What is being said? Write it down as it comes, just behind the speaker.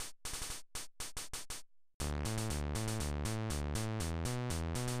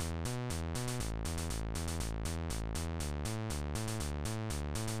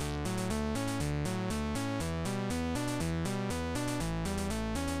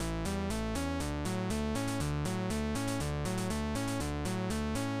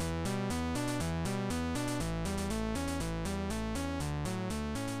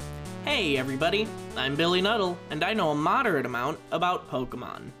Hey everybody, I'm Billy Nuttall, and I know a moderate amount about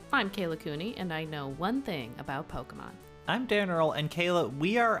Pokemon. I'm Kayla Cooney, and I know one thing about Pokemon. I'm Dan Earl, and Kayla,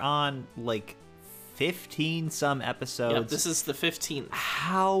 we are on, 15 some episodes. Yep, this is the 15th.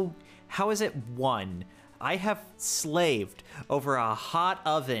 How is it one? I have slaved over a hot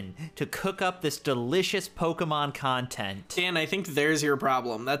oven to cook up this delicious Pokemon content. Dan, I think there's your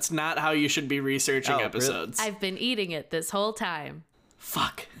problem. That's not how you should be researching episodes. I've been eating it this whole time.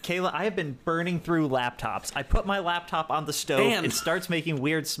 Fuck. Kayla, I have been burning through laptops. I put my laptop on the stove, Dan. it starts making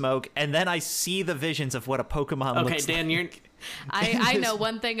weird smoke, and then I see the visions of what a Pokemon looks like. Okay, Dan, you're... I know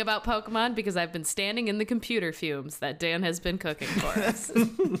one thing about Pokemon because I've been standing in the computer fumes that Dan has been cooking for us.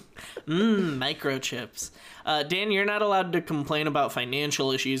 Microchips. Dan, you're not allowed to complain about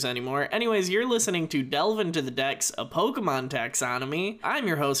financial issues anymore. Anyways, you're listening to Delve into the Dex, a Pokemon taxonomy. I'm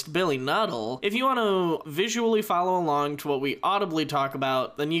your host, Billy Nuttall. If you want to visually follow along to what we audibly talk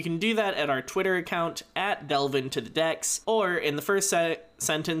about, then you can do that at our Twitter account, at Delve into the Dex, or in the first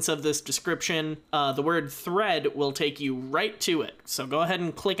sentence of this description, the word thread will take you right to it. So go ahead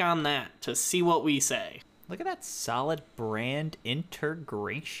and click on that to see what we say. Look at that solid brand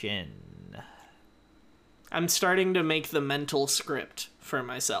integration. I'm starting to make the mental script for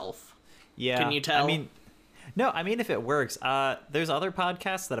myself. Yeah. Can you tell? I mean, if it works. There's other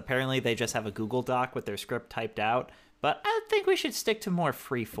podcasts that apparently they just have a Google Doc with their script typed out, but I think we should stick to more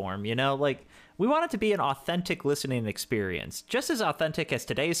free form, we want it to be an authentic listening experience, just as authentic as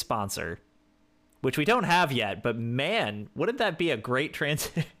today's sponsor, which we don't have yet, but man, wouldn't that be a great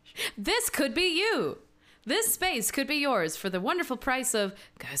transition? This could be you. This space could be yours for the wonderful price of,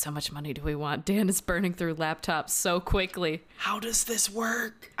 guys, how much money do we want? Dan is burning through laptops so quickly. How does this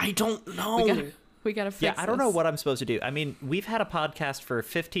work? I don't know. We gotta fix Yeah, I don't know this. what I'm supposed to do. I mean, we've had a podcast for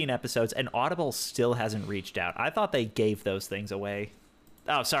 15 episodes, and Audible still hasn't reached out. I thought they gave those things away.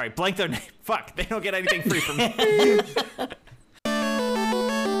 Oh, sorry, blank their name. Fuck, they don't get anything free from me.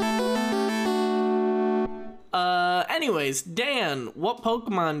 Anyways, Dan, what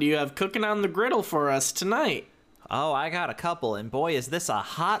Pokemon do you have cooking on the griddle for us tonight? Oh, I got a couple, and boy, is this a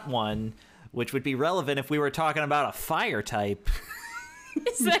hot one, which would be relevant if we were talking about a fire type.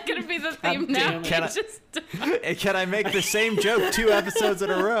 Is that gonna be the theme now? damn Can I make the same joke 2 episodes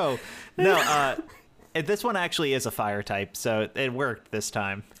in a row? No, this one actually is a fire type, so it worked this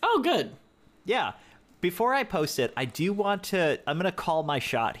time. Oh, good. Yeah. Before I post it, I'm going to call my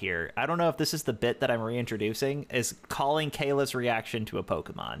shot here. I don't know if this is the bit that I'm reintroducing, is calling Kayla's reaction to a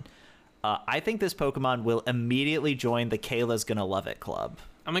Pokemon. I think this Pokemon will immediately join the Kayla's Gonna Love It club.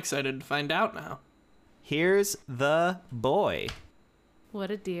 I'm excited to find out now. Here's the boy.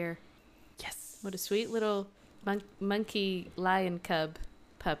 What a dear. Yes. What a sweet little monkey lion cub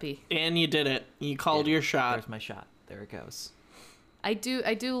puppy. Dan, you did it. You called your shot. There's my shot. There it goes. I do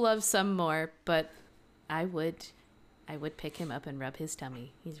love some more, but I would pick him up and rub his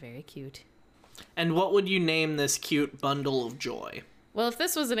tummy. He's very cute. And what would you name this cute bundle of joy? Well, if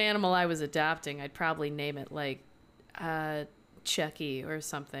this was an animal I was adopting, I'd probably name it like Chucky or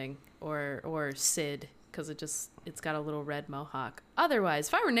something, or Sid, because it's got a little red mohawk. Otherwise,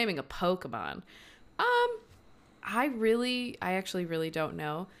 if I were naming a Pokemon, I actually really don't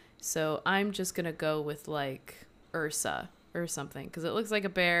know. So I'm just gonna go with like Ursa or something, because it looks like a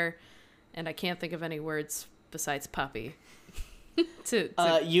bear, and I can't think of any words besides puppy.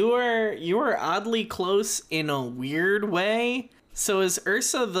 You were oddly close in a weird way. So is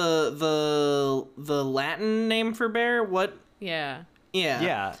Ursa the Latin name for bear? What? Yeah. Yeah.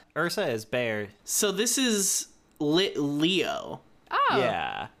 Yeah, Ursa is bear. So this is Leo, Oh.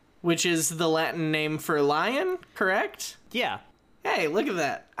 Yeah. which is the Latin name for lion, correct? Yeah. Hey, look at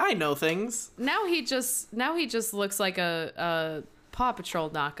that. I know things. Now he just looks like a Paw Patrol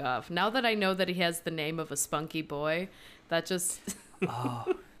knockoff. Now that I know that he has the name of a spunky boy, that just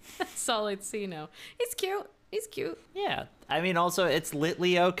that's all I'd see now. He's cute. He's cute. Yeah. I mean, also, it's Lit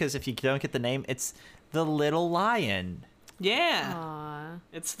Leo, because if you don't get the name, it's the little lion. Yeah. Aww.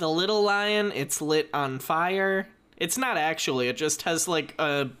 It's the little lion. It's lit on fire. It's not actually. It just has like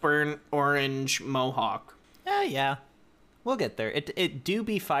a burnt orange mohawk. Yeah. We'll get there. It do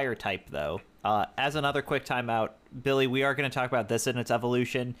be fire type, though. As another quick timeout, Billy, we are going to talk about this in its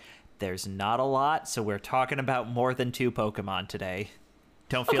evolution. There's not a lot, so we're talking about more than 2 Pokemon today.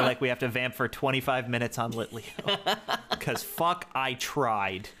 Don't feel like we have to vamp for 25 minutes on Lit Leo. Because fuck, I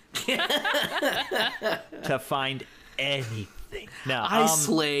tried to find anything. No, I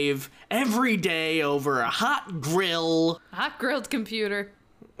slave every day over a hot grill. Hot grilled computer.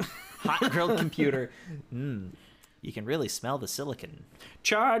 hot grilled computer. You can really smell the silicon.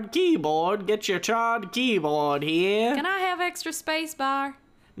 Charred keyboard. Get your charred keyboard here. Can I have extra space bar?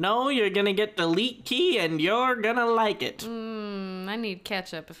 No, you're gonna get delete key and you're gonna like it. I need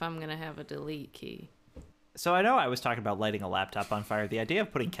ketchup if I'm gonna have a delete key. So I know I was talking about lighting a laptop on fire. The idea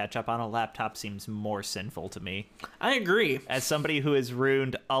of putting ketchup on a laptop seems more sinful to me. I agree. As somebody who has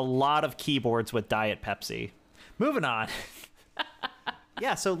ruined a lot of keyboards with Diet Pepsi. Moving on.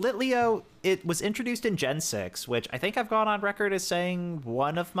 Yeah, so Litleo, it was introduced in Gen 6, which I think I've gone on record as saying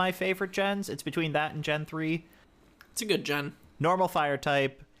one of my favorite gens. It's between that and Gen 3. It's a good gen. Normal fire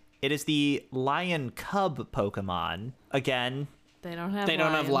type. It is the lion cub Pokemon. Again, They don't have They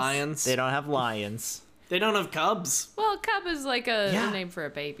don't have lions. they don't have lions. They don't have cubs. Well, cub is like a Yeah. name for a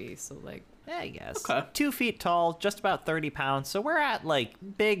baby, so like I guess. Okay. 2 feet tall, just about 30 pounds. So we're at like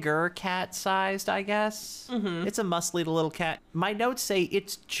bigger cat sized, I guess. Mm-hmm. It's a muscly little cat. My notes say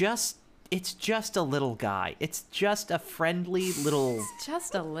it's just a little guy. It's just a friendly little.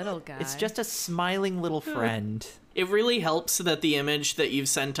 just a little guy. It's just a smiling little friend. It really helps that the image that you've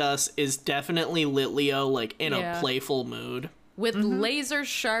sent us is definitely Litleo, like, in Yeah. a playful mood. with laser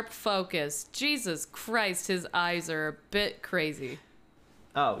sharp focus. Jesus Christ, his eyes are a bit crazy.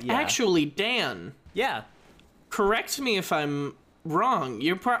 Oh yeah. Actually, Dan, yeah. correct me if I'm wrong.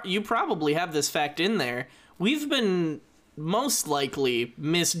 You probably have this fact in there. We've been most likely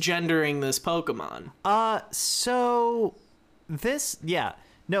misgendering this Pokemon. So this, yeah.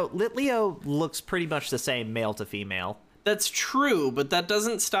 No, Litleo looks pretty much the same male to female. That's true, but that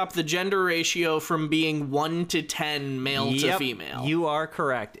doesn't stop the gender ratio from being 1 to 10 male to Yep, female. You are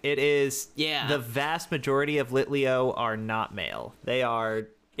correct. It is. Yeah. The vast majority of Litleo are not male. They are.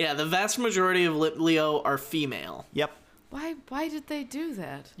 Yeah, the vast majority of Litleo are female. Yep. Why did they do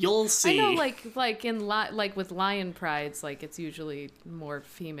that? You'll see. I know, like with lion prides, like it's usually more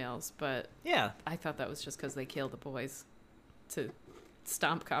females, but Yeah. I thought that was just because they kill the boys to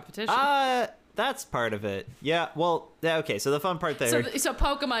stomp competition. That's part of it. Yeah. Well. Yeah. Okay. So the fun part there. So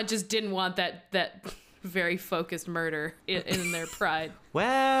Pokemon just didn't want that very focused murder in their pride.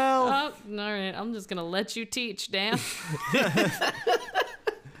 well. Oh, all right. I'm just gonna let you teach, Dan.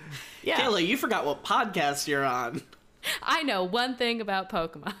 yeah. Kayla, you forgot what podcast you're on. I know one thing about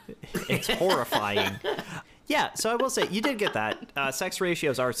Pokemon. It's horrifying. Yeah, so I will say, you did get that. Sex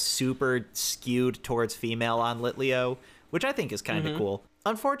ratios are super skewed towards female on Litleo, which I think is kind of cool.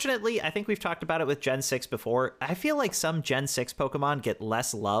 Unfortunately, I think we've talked about it with Gen 6 before. I feel like some Gen 6 Pokemon get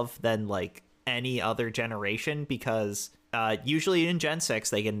less love than, like, any other generation because usually in Gen 6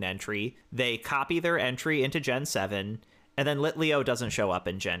 they get an entry. They copy their entry into Gen 7, and then Litleo doesn't show up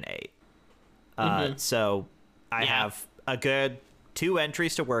in Gen 8. So I have a good 2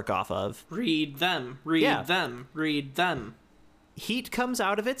 entries to work off of. Read them. Read Yeah. them. Read them. Heat comes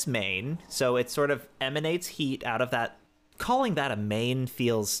out of its mane, so it sort of emanates heat out of that. Calling that a mane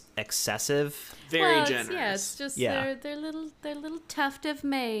feels excessive. Very well, generous. It's just Yeah. their little tuft of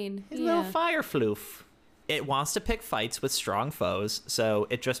mane. A little fire floof. It wants to pick fights with strong foes, so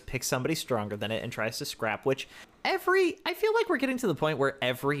it just picks somebody stronger than it and tries to scrap, which I feel like we're getting to the point where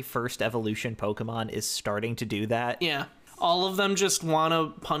every first evolution Pokemon is starting to do that. Yeah. All of them just want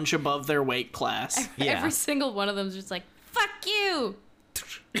to punch above their weight class. Yeah. Every single one of them is just like, fuck you.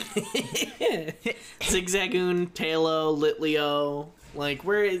 Zigzagoon, Tailo, Litleo. Like,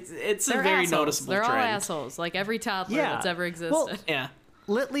 it's a They're very assholes. noticeable They're trend. all assholes. Like every toddler Yeah. that's ever existed. Well, Yeah.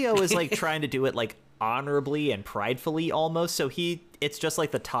 Litleo is like trying to do it like honorably and pridefully almost, so it's just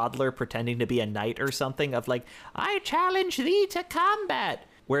like the toddler pretending to be a knight or something of like, I challenge thee to combat.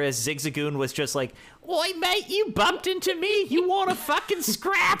 Whereas Zigzagoon was just like, oi mate, you bumped into me, you wanna fucking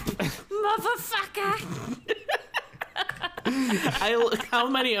scrap? Motherfucker. How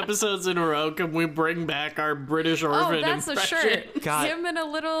many episodes in a row can we bring back our British Oh, orphan that's a impression? shirt. God. Him in a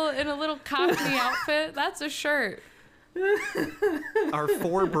little Cockney outfit. That's a shirt. Our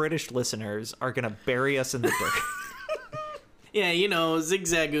 4 British listeners are gonna bury us in the dirt. Yeah, you know,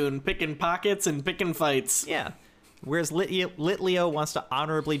 Zigzagoon picking pockets and picking fights. Yeah. Whereas Litleo wants to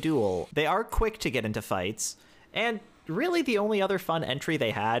honorably duel. They are quick to get into fights, and really the only other fun entry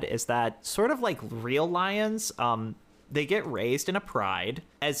they had is that sort of like real lions, they get raised in a pride.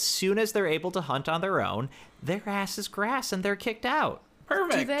 As soon as they're able to hunt on their own, their ass is grass and they're kicked out.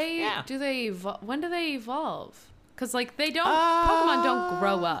 Perfect. Yeah. When do they evolve? Because like Pokemon don't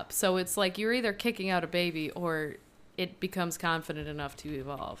grow up, so it's like you're either kicking out a baby or it becomes confident enough to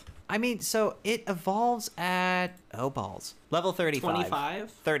evolve. I mean, so it evolves at, oh balls, level 35.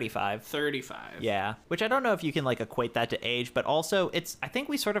 25? 35. 35. Yeah, which I don't know if you can like equate that to age, but also I think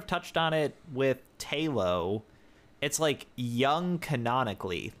we sort of touched on it with Tailo. It's like young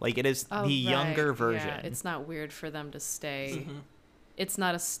canonically, like it is Oh, the right. younger version. Yeah, it's not weird for them to stay. it's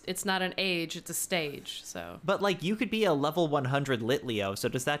not an age, it's a stage. So, But, like, you could be a level 100 Litleo, so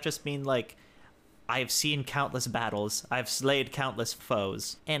does that just mean, like, I've seen countless battles, I've slayed countless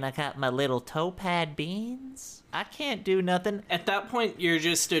foes, and I got my little toe pad beans? I can't do nothing. At that point, you're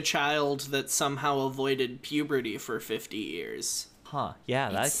just a child that somehow avoided puberty for 50 years. Huh, yeah,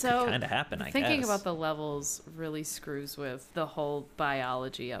 that It's could kind of happen, I guess. thinking about the levels really screws with the whole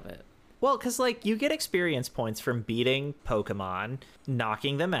biology of it. Well, because, like, you get experience points from beating Pokemon,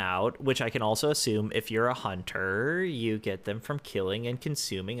 knocking them out, which I can also assume if you're a hunter, you get them from killing and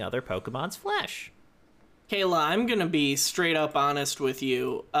consuming other Pokemon's flesh. Kayla, I'm gonna be straight up honest with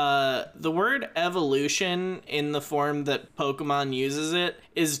you. The word evolution in the form that Pokemon uses it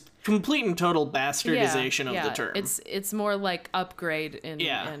is complete and total bastardization of the term. It's more like upgrade and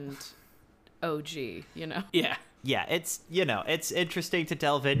Yeah. and OG, you know. Yeah. Yeah, it's, it's interesting to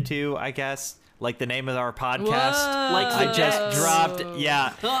delve into, I guess, like the name of our podcast. Whoa. Like I just dropped,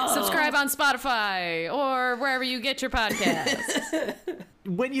 yeah. Subscribe on Spotify or wherever you get your podcasts.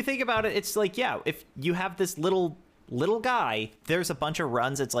 When you think about it, it's like, yeah, if you have this little guy, there's a bunch of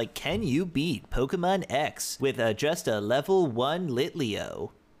runs. It's like, can you beat Pokemon X with just a level 1 Litleo?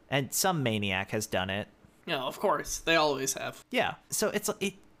 And some maniac has done it. No, of course. They always have. Yeah, so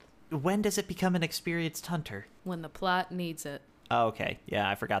when does it become an experienced hunter? When the plot needs it. Oh, okay, yeah,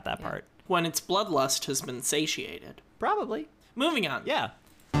 I forgot that part. When its bloodlust has been satiated. Probably. Moving on. Yeah.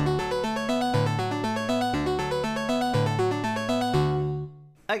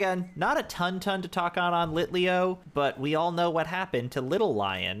 Again, not a ton to talk on Litleo, but we all know what happened to Little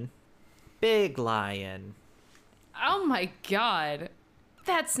Lion. Big Lion. Oh my god.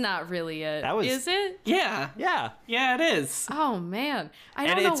 That's not really it. That was- Is it? Yeah. Yeah. Yeah, it is. Oh man. I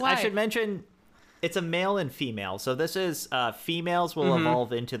And don't know it's, why. I should mention, it's a male and female. So this is, females will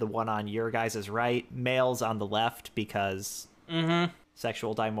evolve into the one on your guys' right, males on the left because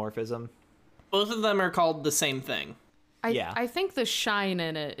sexual dimorphism. Both of them are called the same thing. Yeah. I think the shine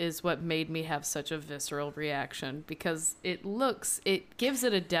in it is what made me have such a visceral reaction because it gives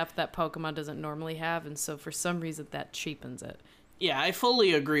it a depth that Pokemon doesn't normally have, and so for some reason that cheapens it. Yeah, I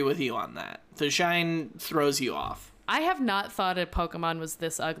fully agree with you on that. The shine throws you off. I have not thought a Pokemon was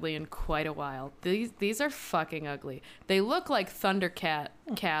this ugly in quite a while. These are fucking ugly. They look like Thundercat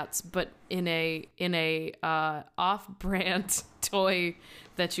cats, but in a off-brand toy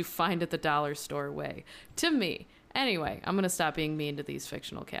that you find at the dollar store way. To me. Anyway, I'm gonna stop being mean to these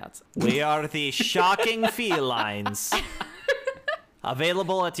fictional cats. We are the shocking felines.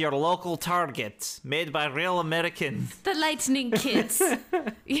 Available at your local Target, made by real Americans. The Lightning Kids.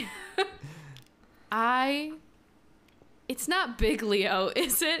 It's not Big Leo,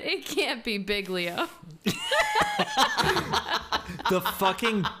 is it? It can't be Big Leo. The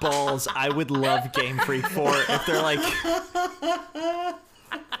fucking balls I would love Game Freak for if they're like...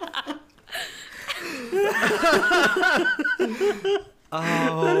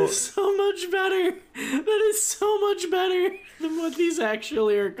 That is so much better. That is so much better than what these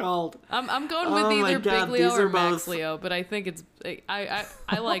actually are called. I'm going with Oh my either God, Big Leo these or are Max both- Leo, but I think it's I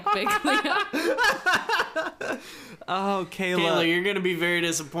like Big Leo. Oh, Kayla, Kayla. you're gonna be very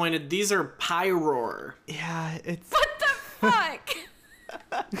disappointed. These are Pyroar. Yeah, it's... What the fuck?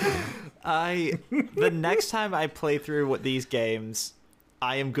 The next time I play through these games,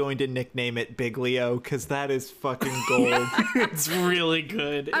 I am going to nickname it Big Leo, because that is fucking gold. It's really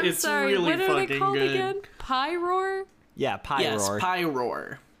good. I'm it's sorry, really what are fucking they called good. again? Pyroar? Yeah, Pyroar. Yes,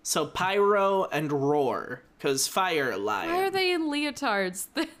 Pyroar. So Pyro and Roar, because fire lion. Why are they in leotards?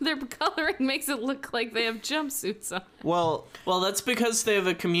 Their coloring makes it look like they have jumpsuits on. Well, Well, that's because they have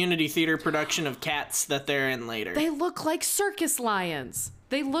a community theater production of Cats that they're in later. They look like circus lions.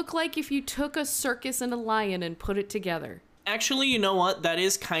 They look like if you took a circus and a lion and put it together. Actually, you know what? That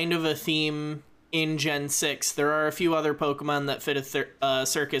is kind of a theme in Gen 6. There are a few other Pokemon that fit a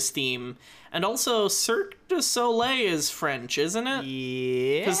circus theme. And also, Cirque du Soleil is French, isn't it?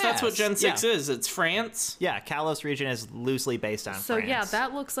 yeah. Because that's what Gen 6 is. It's France. Yeah, Kalos region is loosely based on So France. yeah,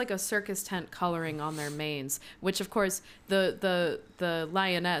 that looks like a circus tent coloring on their manes, which of course the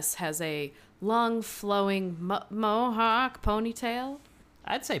lioness has a long flowing mohawk ponytail.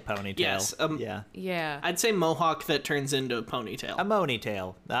 I'd say ponytail. Yes, yeah. Yeah. I'd say mohawk that turns into a ponytail. A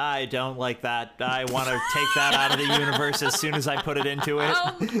monytail. I don't like that. I want to take that out of the universe as soon as I put it into it.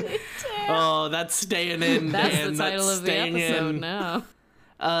 Oh, that's staying in, That's Dan. the title That's of the staying episode in. now.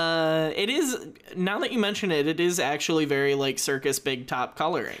 It is, now that you mention it, it is actually very, like, circus big top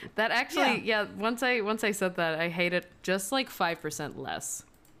coloring. That actually, yeah. Once I said that, I hate it just like 5% less.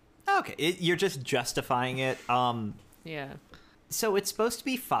 Okay, you're just justifying it. Yeah. So it's supposed to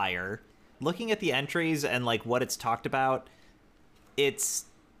be fire. Looking at the entries and like what it's talked about, it's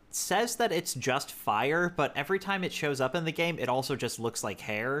says that it's just fire, but every time it shows up in the game, it also just looks like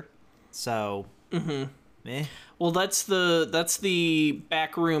hair. So, eh. Well, that's the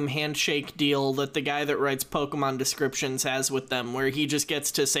backroom handshake deal that the guy that writes Pokemon descriptions has with them, where he just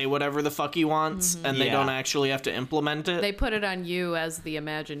gets to say whatever the fuck he wants, and they Yeah. don't actually have to implement it. They put it on you as the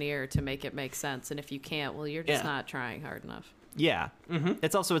Imagineer to make it make sense, and if you can't, well, you're just Yeah. not trying hard enough. Yeah.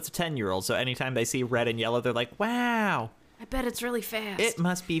 It's a 10-year-old, so anytime they see red and yellow, they're like, wow, I bet it's really fast. it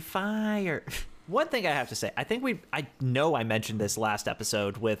must be fire. One thing I have to say, I know I mentioned this last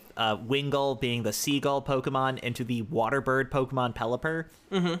episode with Wingull being the seagull Pokemon into the water bird Pokemon Pelipper.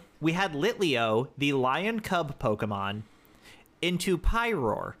 We had Litleo, the lion cub Pokemon, into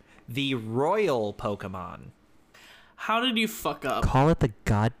Pyroar, the royal Pokemon. How did you fuck up? Call it the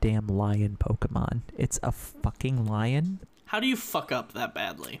goddamn lion Pokemon. It's a fucking lion. How do you fuck up that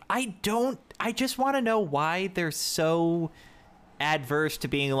badly? I just want to know why they're so adverse to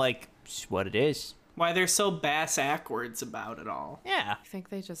being like, it's what it is. Why they're so bass-ackwards about it all? Yeah. I think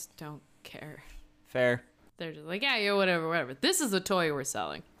they just don't care. Fair. They're just like, yeah, whatever. This is a toy we're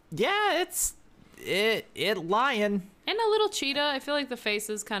selling. Yeah, it lion. And a little cheetah. I feel like the face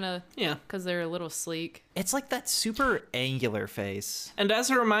is kind of, Yeah. because they're a little sleek. It's like that super angular face. And as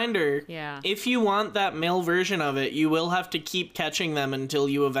a reminder, Yeah. if you want that male version of it, you will have to keep catching them until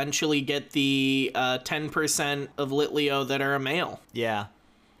you eventually get the 10% of Litleo that are a male. Yeah.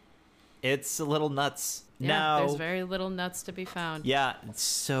 It's a little nuts. Yeah, no. there's very little nuts to be found. Yeah,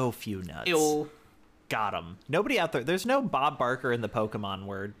 so few nuts. Ew. Got 'em. Nobody out there. There's no Bob Barker in the Pokemon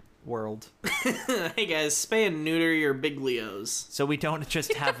world. Hey guys, spay and neuter your big Leos. So we don't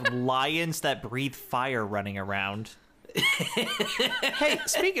just have lions that breathe fire running around. Hey,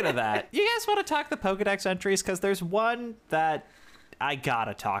 speaking of that, you guys want to talk the Pokedex entries? Because there's one that I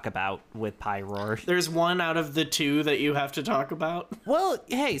gotta talk about with Pyroar. There's one out of the two that you have to talk about. Well,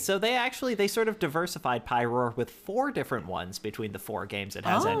 hey, so they sort of diversified Pyroar with 4 different ones between the 4 games it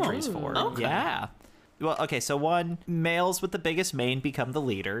has entries for. okay. Yeah. Well, okay, so 1, males with the biggest mane become the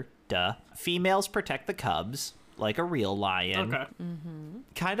leader. Duh. Females protect the cubs, like a real lion. Okay.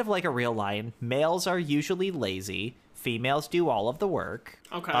 Kind of like a real lion. Males are usually lazy. Females do all of the work.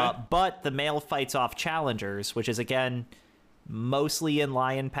 Okay. But the male fights off challengers, which is, again, mostly in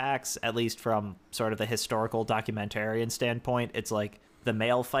lion packs, at least from sort of the historical documentarian standpoint. It's like the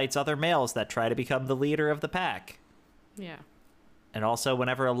male fights other males that try to become the leader of the pack. Yeah. And also,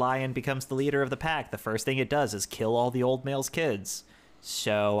 whenever a lion becomes the leader of the pack, the first thing it does is kill all the old male's kids.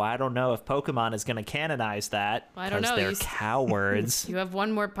 So I don't know if Pokemon is going to canonize that, Well, I don't because know. they're cowards. You have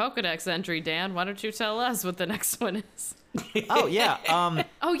one more Pokedex entry, Dan. Why don't you tell us what the next one is? Oh, yeah.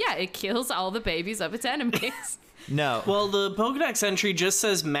 Oh, yeah, it kills all the babies of its enemies. No. Well, the Pokedex entry just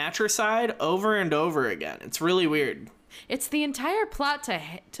says matricide over and over again. It's really weird. It's the entire plot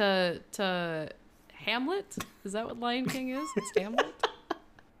to Hamlet. Is that what Lion King is? It's Hamlet.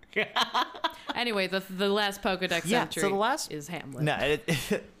 Anyway, the last Pokedex Yeah, entry so the last- is Hamlet. No,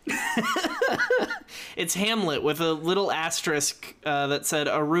 It's Hamlet with a little asterisk that said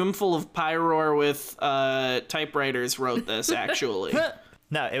a room full of Pyroar with typewriters wrote this, actually.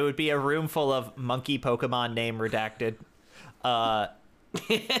 no, it would be a room full of monkey Pokemon name redacted.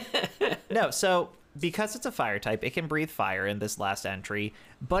 No, so because it's a fire type, it can breathe fire in this last entry,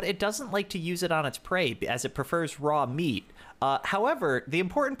 but it doesn't like to use it on its prey as it prefers raw meat. However, the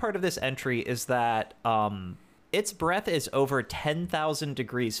important part of this entry is that its breath is over 10,000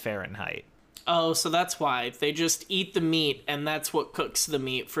 degrees Fahrenheit. Oh, so that's why. They just eat the meat, and that's what cooks the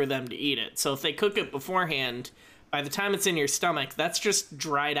meat for them to eat it. So if they cook it beforehand, by the time it's in your stomach, that's just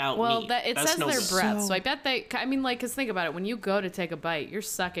dried out Well, meat. it That's says no their good. breath, so I bet they. I mean, like, cause think about it. When you go to take a bite, you're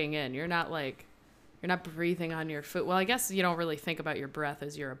sucking in. You're not breathing on your food. Well, I guess you don't really think about your breath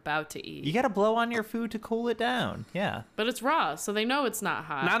as you're about to eat. You gotta blow on your food to cool it down. Yeah. But it's raw, so they know it's not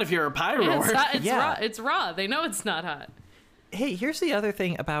hot. Not if you're a Yeah, Pyroar. it's not, it's Yeah. raw. It's raw. They know it's not hot. Hey, here's the other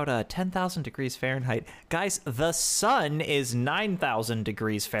thing about 10,000 degrees Fahrenheit. Guys, the sun is 9,000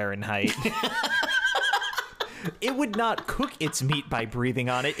 degrees Fahrenheit. It would not cook its meat by breathing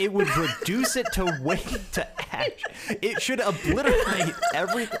on it. It would reduce it to ash. It should obliterate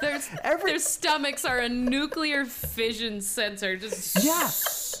everything. Their stomachs are a nuclear fission sensor. Just Yeah.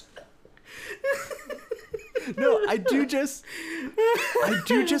 No, I do just We're like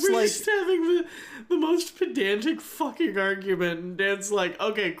just having the most pedantic fucking argument, and Dan's like,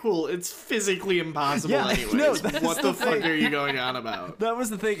 okay, cool, it's physically impossible anyways. No, what the fuck are you going on about? That was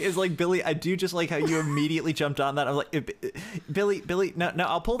the thing, is like, Billy, I do just like how you immediately jumped on that. I'm like, Billy, no,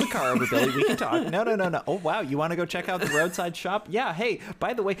 I'll pull the car over, Billy. We can talk. No. Oh, wow, you want to go check out the roadside shop? Yeah, hey,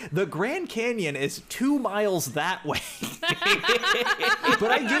 by the way, the Grand Canyon is 2 miles that way.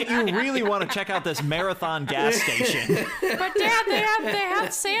 But I get you really want to check out this Marathon gas station. But Dad, they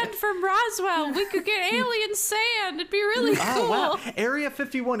have sand from Roswell. We could get alien sand. It'd be really cool. Oh, wow. Area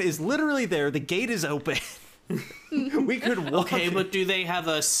 51 is literally there. The gate is open. We could walk. Okay, but do they have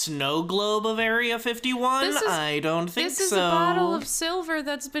a snow globe of Area 51? I don't think so. This is a bottle of silver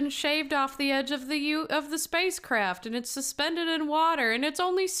that's been shaved off the edge of the spacecraft, and it's suspended in water, and it's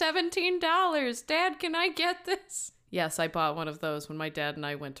only $17. Dad, can I get this? Yes, I bought one of those when my dad and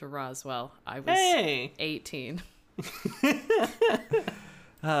I went to Roswell. I was 18.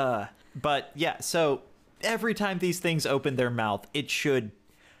 But yeah, so every time these things open their mouth, it should.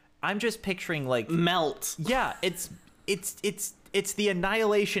 I'm just picturing like melt. Yeah, it's the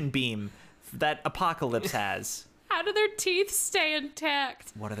annihilation beam that Apocalypse has. How do their teeth stay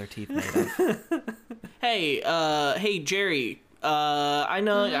intact? What are their teeth made of? Hey, Jerry. I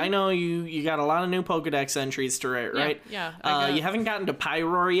know you got a lot of new Pokedex entries to write, right? Yeah. You haven't gotten to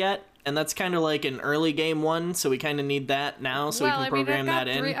Pyroar yet, and that's kind of like an early game one, so we kind of need that now, so we can program that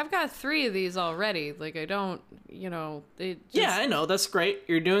in. I've got 3 of these already. Like, I don't, Yeah, I know, that's great.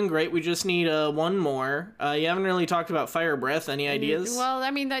 You're doing great. We just need one more. You haven't really talked about Fire Breath. Any ideas? Well,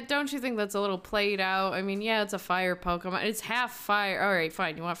 I mean, don't you think that's a little played out? I mean, yeah, it's a fire Pokemon. It's half fire. All right,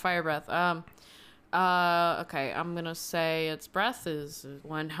 fine. You want Fire Breath? Okay, I'm gonna say its breath is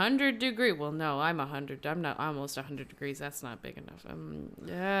 100 degree. Well, no, I'm 100. I'm not almost 100 degrees. That's not big enough. You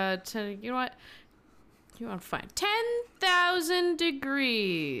know what? You want to find 10,000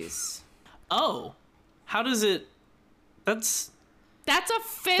 degrees. Oh, how does it? That's a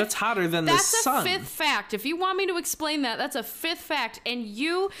fifth. That's hotter than the sun. That's a 5th fact. If you want me to explain that, that's a 5th fact. And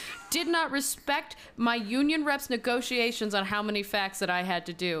you did not respect my union reps negotiations on how many facts that I had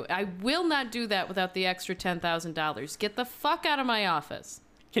to do. I will not do that without the extra $10,000. Get the fuck out of my office.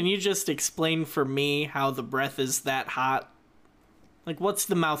 Can you just explain for me how the breath is that hot? Like, what's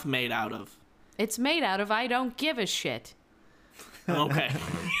the mouth made out of? It's made out of I don't give a shit. Okay.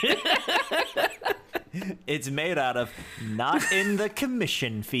 It's made out of not in the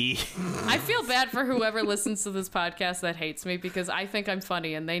commission fee. I feel bad for whoever listens to this podcast that hates me, because I think I'm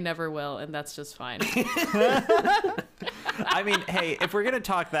funny and they never will, and that's just fine. I mean, hey, if we're gonna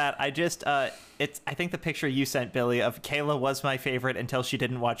talk that, I think the picture you sent, Billy, of Kayla was my favorite until she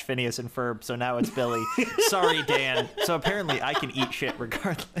didn't watch Phineas and Ferb, so now it's Billy. Sorry, Dan. So apparently I can eat shit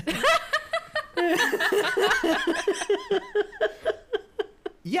regardless.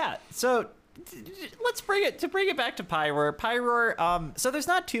 Yeah, so let's bring it back to Pyroar. Pyroar, so there's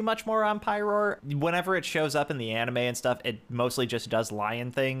not too much more on Pyroar. Whenever it shows up in the anime and stuff, it mostly just does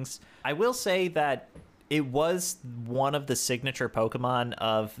lion things. I will say that it was one of the signature Pokemon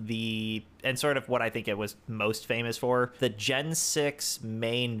of and sort of what I think it was most famous for. The Gen 6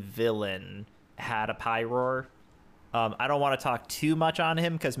 main villain had a Pyroar. I don't want to talk too much on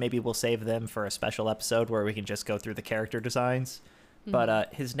him because maybe we'll save them for a special episode where we can just go through the character designs.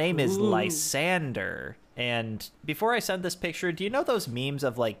 But his name is Lysander. And before I send this picture, do you know those memes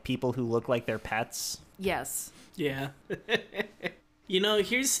of like people who look like their pets? Yes. Yeah. You know,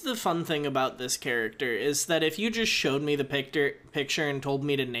 here's the fun thing about this character is that if you just showed me the picture and told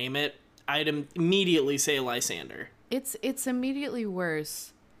me to name it, I'd immediately say Lysander. It's immediately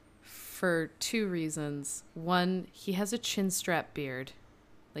worse for 2 reasons. One, he has a chin strap beard.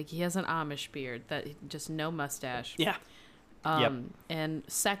 Like, he has an Amish beard, that just no mustache. Yeah. Yep. And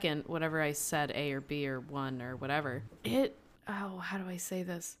second, whatever I said, A or B or 1 or whatever, how do I say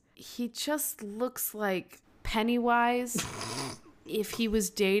this? He just looks like Pennywise if he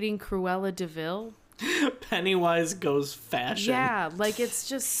was dating Cruella de Vil. Pennywise goes fashion. Yeah, like, it's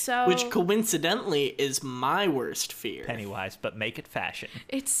just so... Which coincidentally is my worst fear. Pennywise, but make it fashion.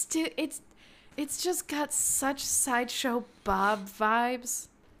 It's just got such Sideshow Bob vibes.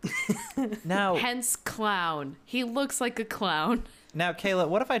 Now, Hence clown. He looks like a clown. Now, Kayla,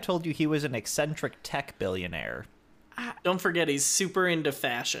 what if I told you he was an eccentric tech billionaire? Don't forget, he's super into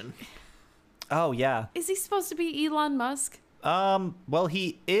fashion. Oh, yeah. Is he supposed to be Elon Musk? Well,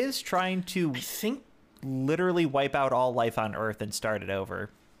 he is trying to I think literally wipe out all life on Earth and start it over.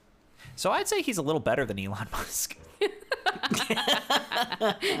 So I'd say he's a little better than Elon Musk.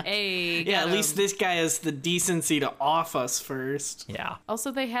 Hey, Yeah, got at least him. this guy has the decency to off us first. Yeah.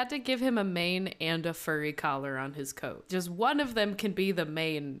 Also, they had to give him a mane and a furry collar on his coat. Just one of them can be the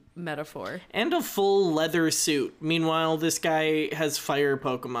main metaphor. And a full leather suit. Meanwhile, this guy has fire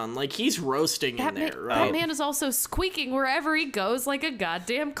Pokemon. Like, he's roasting in there, That right? man is also squeaking wherever he goes like a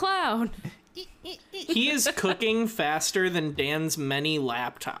goddamn clown. He is cooking faster than Dan's many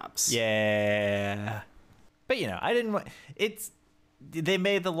laptops. Yeah. But, you know, I didn't want... It's... They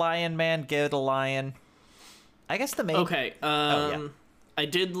made the lion man get a lion. I guess the main... Okay, yeah. I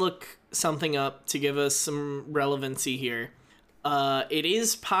did look something up to give us some relevancy here. It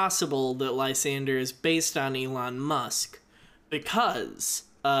is possible that Lysander is based on Elon Musk because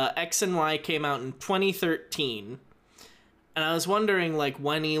X and Y came out in 2013, and I was wondering like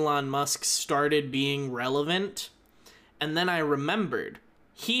when Elon Musk started being relevant, and then I remembered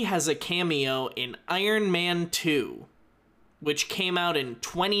he has a cameo in Iron Man 2, which came out in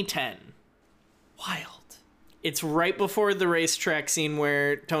 2010. Wild. It's right before the racetrack scene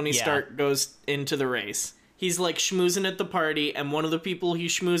where Tony Yeah. Stark goes into the race. He's like schmoozing at the party, and one of the people he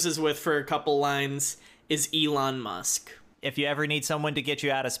schmoozes with for a couple lines is Elon Musk. If you ever need someone to get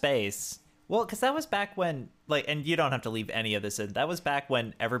you out of space. Well, because that was back when, like, and you don't have to leave any of this in. That was back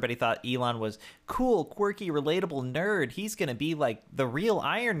when everybody thought Elon was cool, quirky, relatable nerd. He's going to be like the real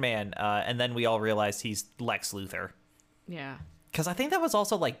Iron Man. And then we all realized he's Lex Luthor. Yeah. Because I think that was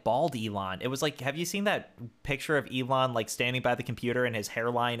also like bald Elon. It was like, have you seen that picture of Elon like standing by the computer and his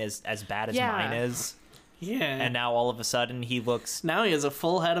hairline is as bad as Yeah. mine is? Yeah. And now all of a sudden he looks... now he has a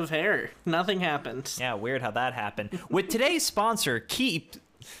full head of hair. Nothing happened. Yeah, weird how that happened. With today's sponsor, Keep...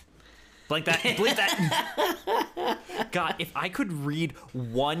 Blink that. Blink that. God, if I could read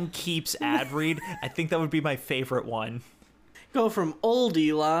one Keeps ad read, I think that would be my favorite one. Go from old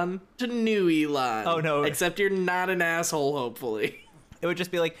Elon to new Elon. Oh, no. Except you're not an asshole, hopefully. It would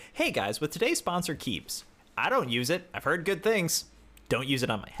just be like, hey guys, with today's sponsor, Keeps. I don't use it. I've heard good things. Don't use it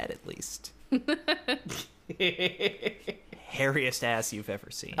on my head, at least. Hairiest ass you've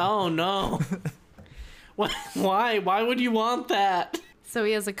ever seen. Oh, no. Why? Why would you want that? So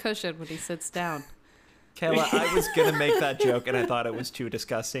he has a cushion when he sits down. Kayla, I was going to make that joke, and I thought it was too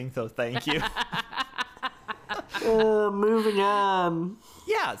disgusting, so thank you. Moving on.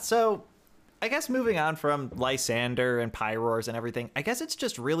 Yeah, so I guess moving on from Lysander and Pyroars and everything, I guess it's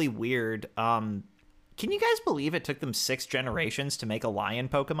just really weird. Can you guys believe it took them 6 generations to make a lion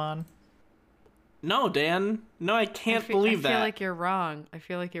Pokemon? No, Dan. No, I can't believe I feel that. like you're wrong. I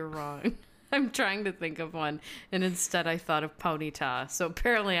feel like you're wrong. I'm trying to think of one, and instead I thought of Ponyta. So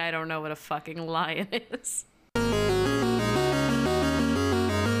apparently I don't know what a fucking lion is.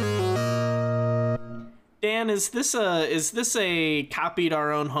 Dan, is this a copied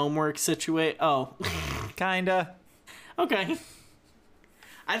our own homework situation? Oh, Kinda. okay.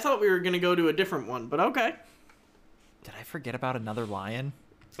 I thought we were gonna go to a different one, but okay. Did I forget about another lion?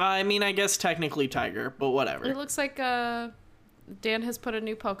 I mean, I guess technically tiger, but It whatever. looks like Dan has put a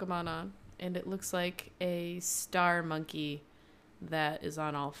new Pokemon on, and it looks like a star monkey that is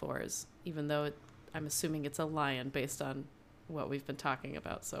on all fours, even though I'm assuming it's a lion based on what we've been talking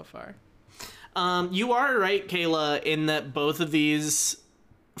about so far. You are right, Kayla, in that both of these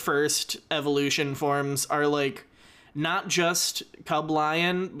first evolution forms are like not just cub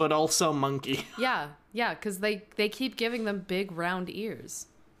lion, but also monkey. Yeah, because they keep giving them big round ears.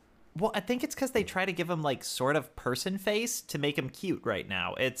 Well, I think it's because they try to give him, like, sort of person face to make him cute right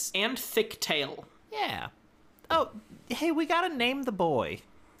now. It's... And thick tail. Yeah. Oh, hey, we gotta name the boy.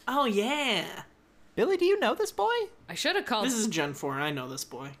 Oh, yeah. Billy, do you know this boy? I should have called This is Gen 4. I know this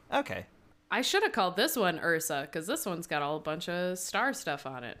boy. Okay. I should have called this one Ursa, because this one's got all a bunch of star stuff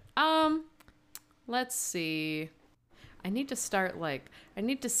on it. Let's see. I need to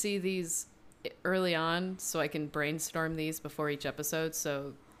see these early on so I can brainstorm these before each episode,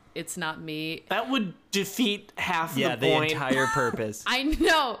 so it's not me. That would defeat half Yeah, the the point. entire purpose. I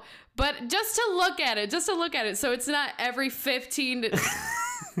know, but just to look at it, so it's not every 15 to...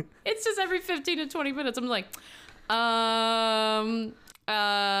 It's just every 15 to 20 minutes. I'm like,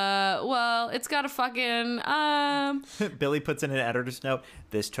 well, it's got a fucking, Billy puts in an editor's note.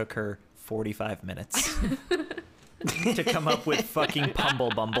 This took her 45 minutes to come up with fucking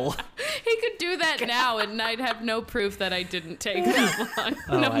Pumble Bumble. He could do that now, and I'd have no proof that I didn't take that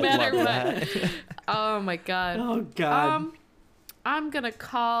long, no I matter love what. that. Oh my god. Oh, God. I'm gonna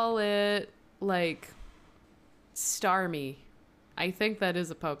call it like Starmie. I think that is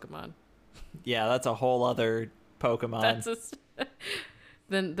a Pokemon. Yeah, that's a whole other Pokemon. That's a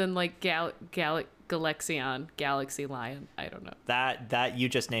then like Galaxion, Galaxy Lion. I don't know. That you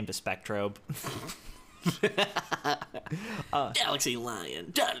just named a Spectrobe. Galaxy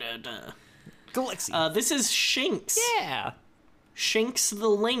Lion. Da, da, da. Galaxy. This is Shinx. Yeah. Shinx the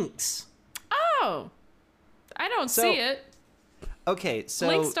Lynx. Oh, I don't see it. Okay, so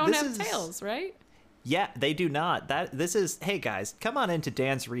Lynx don't this have is- tails, right? Yeah, they do not. This is, hey guys, come on into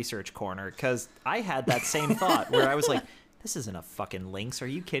Dan's research corner, because I had that same thought where I was like, this isn't a fucking lynx. Are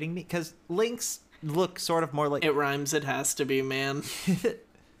you kidding me? Because lynx look sort of more like It rhymes, it has to be, man.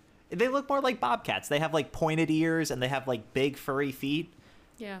 they look more like bobcats. They have like pointed ears and they have like big furry feet.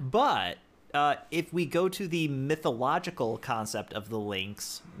 Yeah. But if we go to the mythological concept of the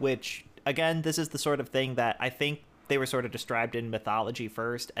lynx, which again, this is the sort of thing that I think they were sort of described in mythology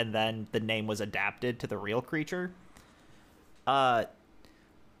first, and then the name was adapted to the real creature.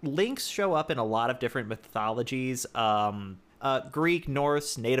 Lynx show up in a lot of different mythologies. Greek,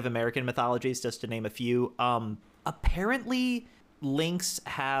 Norse, Native American mythologies, just to name a few. Apparently, lynx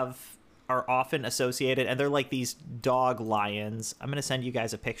are often associated, and they're like these dog lions. I'm going to send you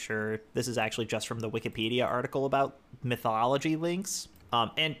guys a picture. This is actually just from the Wikipedia article about mythology lynx.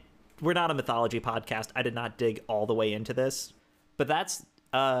 And we're not a mythology podcast. I did not dig all the way into this. But that's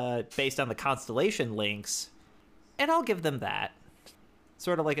based on the constellation lynx, and I'll give them that.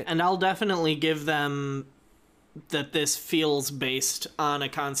 Sort of like a... And I'll definitely give them that this feels based on a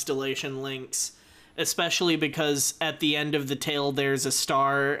constellation lynx, especially because at the end of the tail there's a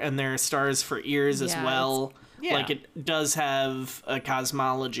star, and there are stars for ears as Yeah, well. Yeah. Like, it does have a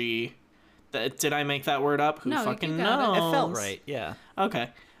cosmology. Did I make that word up? Who No, you fucking got it. knows? It felt right, yeah. Okay.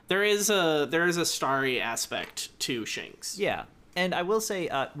 There is a starry aspect to Shinx. Yeah, and I will say,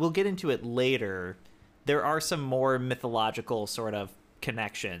 we'll get into it later. There are some more mythological sort of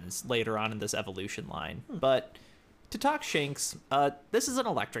connections later on in this evolution line. But to talk Shinx, this is an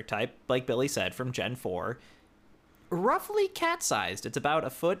electric type, like Billy said, from Gen 4. Roughly cat-sized. It's about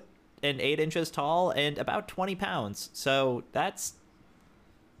 1 foot and 8 inches tall and about 20 pounds. So that's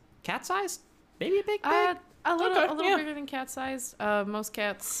cat-sized? Maybe a big bag? A little, Okay, a little yeah. bigger than cat size. Most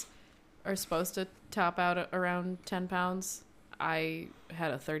cats are supposed to top out at around 10 pounds. I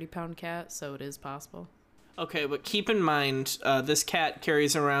had a 30-pound cat, so it is possible. Okay, but keep in mind, this cat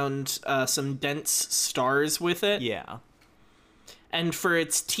carries around some dense stars with it. Yeah. And for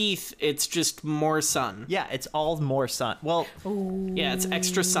its teeth, it's just more sun. Yeah, it's all more sun. Well, Yeah, it's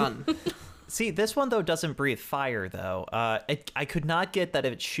extra sun. see, this one, though, doesn't breathe fire, though. I could not get that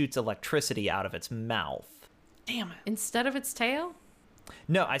it shoots electricity out of its mouth. Damn it. Instead of its tail?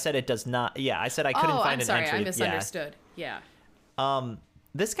 No, I said it does not. Yeah, I said I couldn't Oh, find I'm an sorry. entry. I misunderstood. Yeah. Yeah.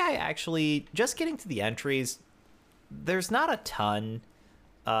 This guy actually, just getting to the entries, there's not a ton.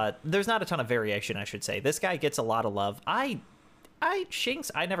 There's not a ton of variation, I should say. This guy gets a lot of love.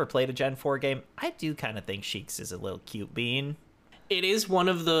 Shinx, I never played a Gen 4 game. I do kind of think Shinx is a little cute bean. It is one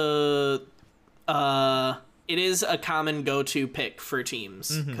of the... it is a common go-to pick for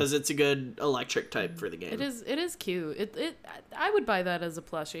teams, because it's a good electric type for the game. It is cute. I would buy that as a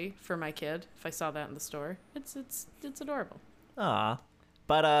plushie for my kid if I saw that in the store. It's adorable. Aw.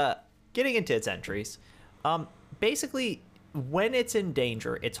 But getting into its entries, basically, when it's in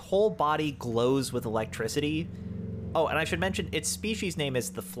danger, its whole body glows with electricity. Oh, and I should mention, its species name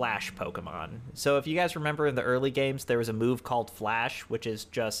is the Flash Pokemon. So if you guys remember in the early games, there was a move called Flash, which is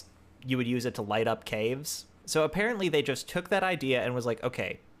just, you would use it to light up caves. So apparently they just took that idea and was like,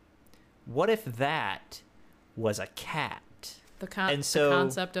 okay, what if that was a cat? The so-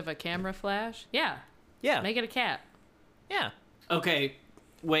 concept of a camera flash? Yeah. Yeah. Make it a cat. Yeah. Okay,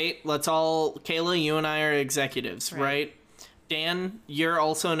 wait, Kayla, you and I are executives, Right. right? Dan, you're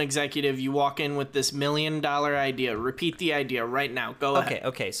also an executive. You walk in with this $1 million idea. Repeat the idea right now. Go ahead.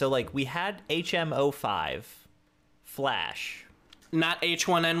 Okay, so like we had HM05, Flash, Not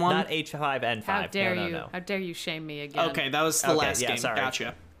H1N1? not H5N5. How dare no, you? No. How dare you shame me again? Okay, that was the Okay, last yeah, game. sorry.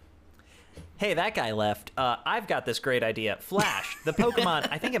 Gotcha. Hey, that guy left. I've got this great idea. Flash, the Pokemon,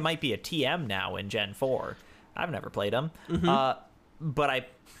 I think it might be a TM now in Gen 4. I've never played him. But I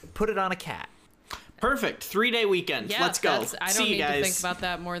put it on a cat. Perfect. 3-day weekend. Yeah, Let's go. I don't See need you guys. to think about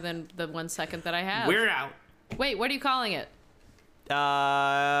that more than the 1 second that I have. We're out. Wait, what are you calling it?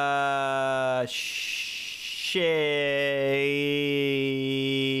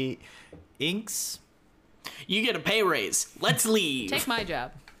 Inks? You get a pay raise. Let's leave. Take my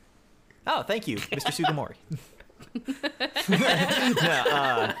job. Oh, thank you, Mr. Sugimori.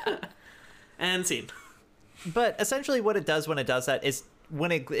 And scene. But essentially what it does when it does that is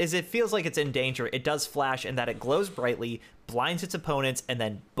it feels like it's in danger, it does flash, and that it glows brightly, blinds its opponents, and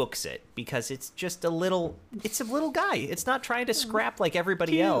then books it, because it's a little guy. It's not trying to scrap like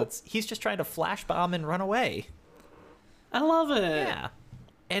everybody Cute. else. He's just trying to flash bomb and run away. I love it. Yeah.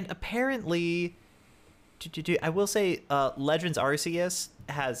 And apparently I will say Legends Arceus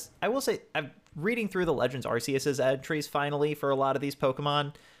has, I will say, I'm reading through the Legends Arceus's entries finally for a lot of these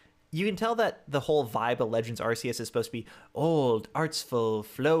Pokemon. You can tell that the whole vibe of Legends Arceus is supposed to be old, artful,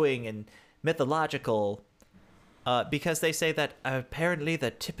 flowing, and mythological. Because they say that apparently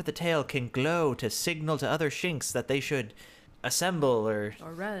the tip of the tail can glow to signal to other Shinx that they should assemble or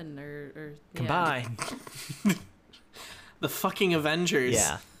run or combine. The fucking Avengers.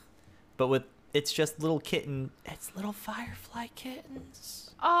 Yeah. But with it's just little firefly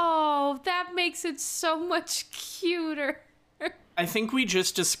kittens. Oh, that makes it so much cuter. I think we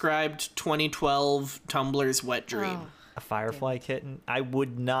just described 2012 Tumblr's wet dream. Oh. A firefly kitten? I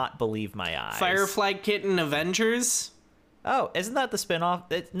would not believe my eyes. Firefly Kitten Avengers? Oh, isn't that the spinoff?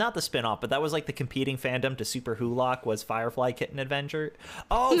 It's not the spinoff, but that was like the competing fandom to Super Hulock was Firefly Kitten Adventure.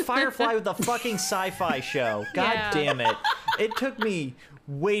 Oh, Firefly with the fucking sci-fi show. God Yeah. damn it. It took me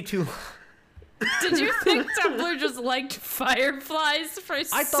way too long. Did you think Tumblr just liked fireflies for I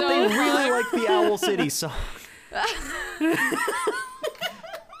so thought they long? really liked the Owl City song.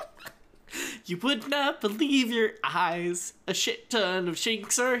 You would not believe your eyes. A shit ton of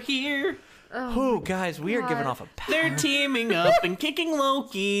Shinx are here. Oh, guys, we are giving God. off a They're teaming up and kicking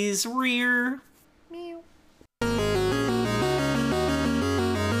Loki's rear.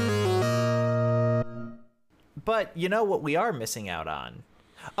 But you know what we are missing out on?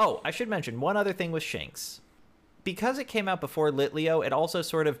 Oh, I should mention one other thing with Shinx. Because it came out before Litleo, it also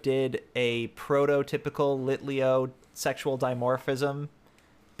sort of did a prototypical Litleo sexual dimorphism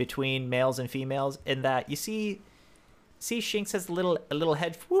between males and females in that you see Shinx has a little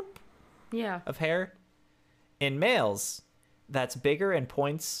head whoop Yeah. of hair. In males, that's bigger and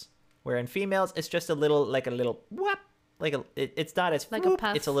points, where in females it's just a little whap, it's not as Like a whoop,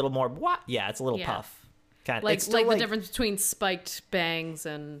 puff? it's a little more whap. Yeah, it's a little Yeah. puff. Kind Like it's still the difference between spiked bangs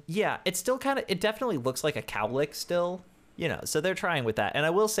and Yeah, it's still it definitely looks like a cowlick still, so they're trying with that. And I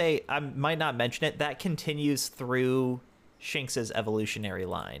will say, I might not mention it, that continues through Shinx's evolutionary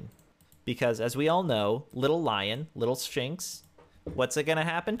line. Because as we all know, little lion, little Shinx, what's it gonna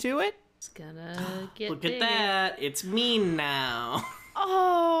happen to it? it's gonna get Look big. at that. It's mean now.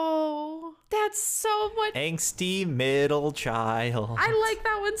 Oh, that's so much. Angsty middle child. I like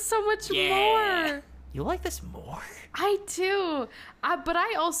that one so much Yeah. more. You like this more? I do. But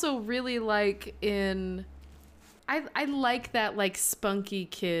I also really like I like that like spunky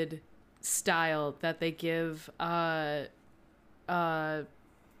kid style that they give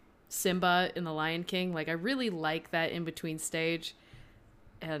Simba in The Lion King. Like I really like that in between stage.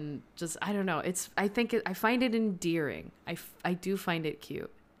 And just I don't know. I find it endearing. I do find it cute.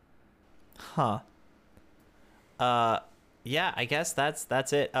 Huh. Yeah, I guess that's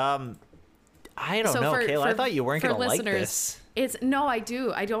it. I don't know, Kayla. I thought you weren't gonna like this. No, I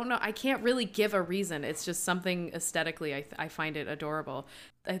do. I don't know. I can't really give a reason. It's just something aesthetically. I find it adorable.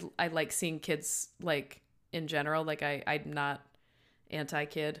 I like seeing kids like in general. Like I'm not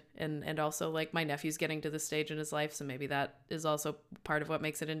anti-kid, and also like my nephew's getting to this stage in his life, so maybe that is also part of what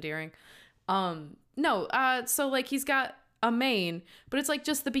makes it endearing. So like he's got a mane, but it's like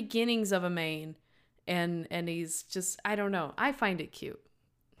just the beginnings of a mane, and he's just I don't know. I find it cute.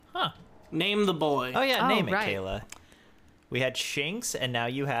 Huh. Name the boy. Oh yeah, name right. it, Kayla. We had Shinx, and now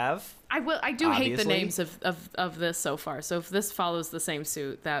you have. I do hate the Obviously. names of this so far. So if this follows the same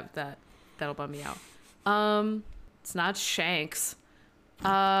suit, that'll bum me out. It's not Shanks.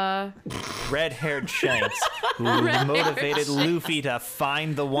 Red-haired Shanks, who motivated Luffy to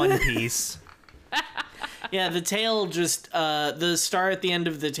find the One Piece. Yeah, the tail just the star at the end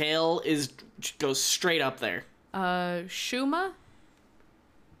of the tail goes straight up there. Shuma?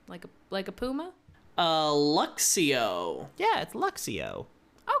 Like a puma? Luxio. Yeah, it's Luxio.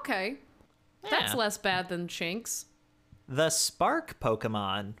 Okay. That's Yeah. less bad than Shinx. The Spark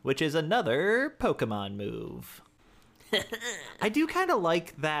Pokemon, which is another Pokemon move. I do kind of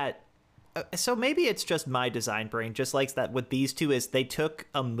like that. So maybe it's just my design brain just likes that with these two is they took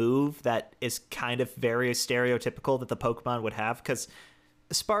a move that is kind of very stereotypical that the Pokemon would have, because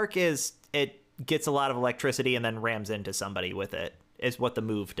Spark it gets a lot of electricity and then rams into somebody with it, is what the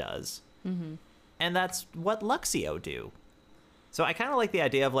move does. Mm-hmm. And that's what Luxio do. So I kind of like the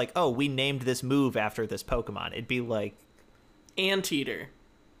idea of like, oh, we named this move after this Pokemon. It'd be like, Anteater.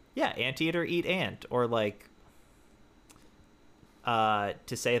 yeah, Anteater eat ant, or like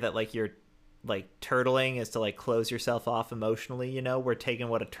to say that like you're like turtling is to like close yourself off emotionally, we're taking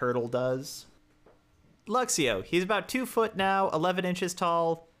what a turtle does. Luxio, he's about 2 foot now, 11 inches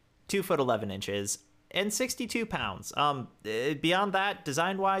tall, 2 foot 11 inches, and 62 pounds. Beyond that,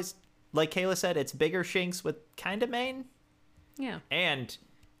 design wise, like Kayla said, it's bigger Shinx with kind of mane, Yeah. and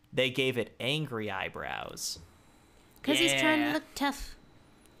they gave it angry eyebrows. Because he's trying to Yeah. look tough.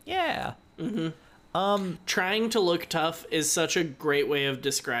 Yeah. Trying to look tough is such a great way of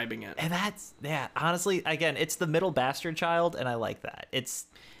describing it. And that's, yeah, honestly, again, it's the middle bastard child, and I like that. It's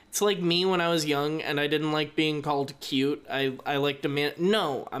It's like me when I was young and I didn't like being called cute. I liked a man.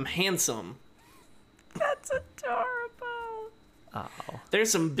 No, I'm handsome. That's adorable. oh,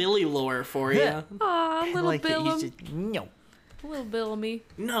 There's some Billy lore for you. Aw, little like it. He's Billum. just, no, Little Billamy.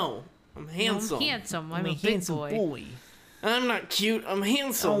 No, I'm handsome. I'm handsome. I'm a big handsome boy. I'm not cute. I'm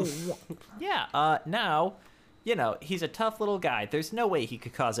handsome. Yeah. Now, he's a tough little guy. There's no way he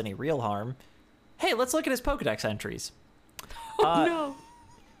could cause any real harm. Hey, let's look at his Pokedex entries. Oh, no.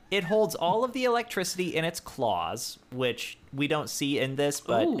 It holds all of the electricity in its claws, which we don't see in this,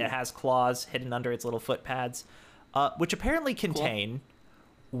 but Ooh. it has claws hidden under its little foot pads, which apparently contain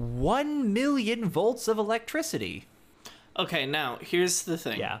 1 million volts of electricity. Okay, now here's the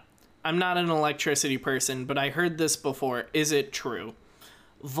thing. Yeah. I'm not an electricity person, but I heard this before. Is it true?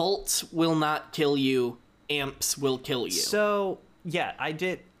 Volts will not kill you. Amps will kill you. So, yeah, I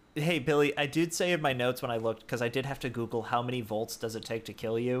did. Hey, Billy, I did say in my notes when I looked, because I did have to Google how many volts does it take to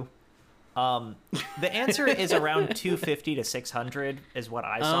kill you. The answer is around 250 to 600 is what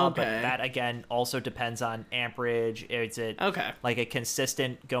I saw, but Okay. that, again, also depends on amperage. Is it Okay. like a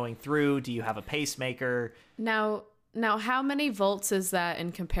consistent going through? Do you have a pacemaker? Now, how many volts is that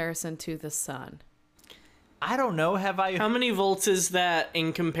in comparison to the sun? I don't know. How many volts is that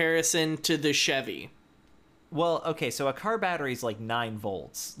in comparison to the Chevy? Well, okay, so a car battery is like 9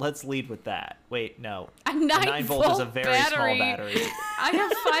 volts. Let's lead with that. Wait, no. A 9 volt is a volt very small battery. I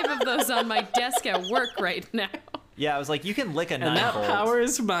have 5 of those on my desk at work right now. Yeah, I was like, you can lick a 9 And that volt.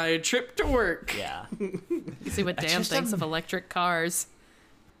 powers my trip to work. Yeah. You see what Dan just thinks a- of electric cars.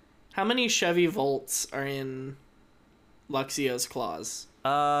 How many Chevy volts are in Luxio's claws?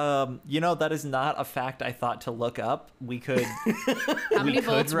 That is not a fact I thought to look up. We could, How many could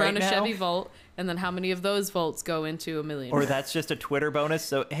volts right run a now. Chevy Volt, and then how many of those volts go into a million? or that's just a Twitter bonus.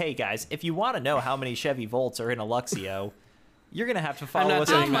 So, hey guys, if you want to know how many Chevy volts are in a Luxio, you're gonna have to follow not us.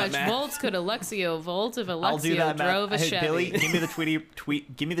 doing How that much math. volts could Alexio volt if I'll do Alexio that. Matt. drove a Hey, Chevy? Billy, give me the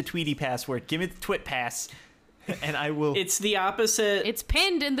give me the Tweety password. Give me the Twit pass, and I will. It's the opposite. It's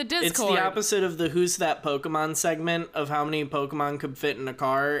pinned in the Discord. It's the opposite of the Who's That Pokemon segment of how many Pokemon could fit in a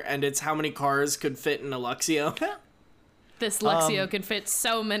car, and it's how many cars could fit in a Luxio. This Luxio can fit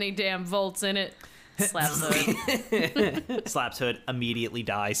so many damn volts in it. Slaps hood. Slaps Hood immediately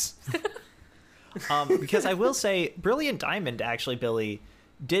dies. Because I will say, Brilliant Diamond, actually, Billy,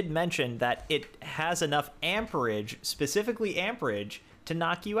 did mention that it has enough amperage, specifically amperage, to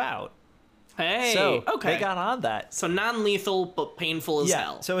knock you out. Hey, So okay. they got on that. So non-lethal but painful as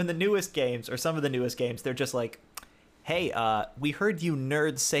hell. So in the newest games, or some of the newest games, they're just like, hey, we heard you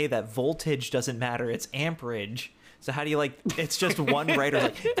nerds say that voltage doesn't matter, it's amperage. So how do you it's just one writer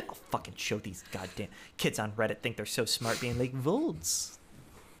like, I'll fucking show these goddamn kids on Reddit think they're so smart being like, volts.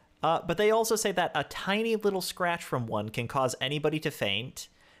 But they also say that a tiny little scratch from one can cause anybody to faint,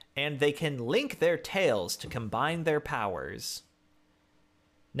 and they can link their tails to combine their powers.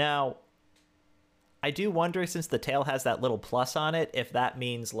 Now, I do wonder, since the tail has that little plus on it, if that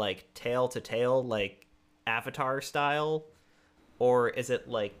means like tail to tail, like Avatar style, or is it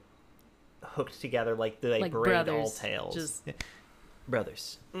like hooked together, like they Like braid all brothers, tails? just-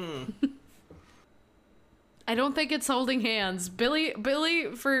 Brothers. I don't think it's holding hands. Billy,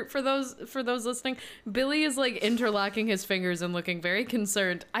 for those listening, Billy is like interlocking his fingers and looking very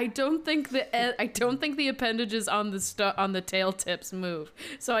concerned. I don't think the appendages on the tail tips move.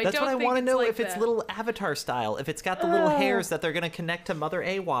 So That's don't what I think want to it's know, like if it's that. little Avatar style, if it's got the little hairs that they're going to connect to Mother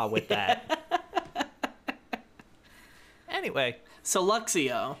Awa with that. Anyway, So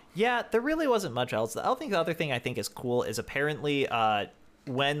Luxio. yeah, there really wasn't much else. I think the other thing I think is cool is apparently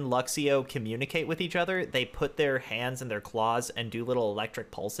when Luxio communicate with each other, they put their hands in their claws and do little electric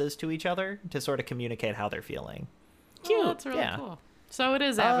pulses to each other to sort of communicate how they're feeling. Oh, that's really yeah. cool. So it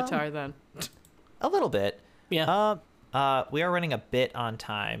is Avatar then. A little bit. Yeah. We are running a bit on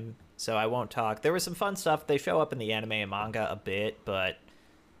time, so I won't talk. There was some fun stuff. They show up in the anime and manga a bit, but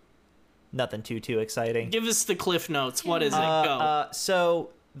nothing too exciting. Give us the cliff notes. What is it? Go.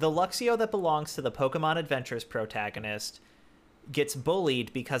 So the Luxio that belongs to the Pokemon Adventures protagonist gets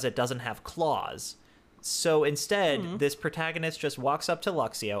bullied because it doesn't have claws. So instead, this protagonist just walks up to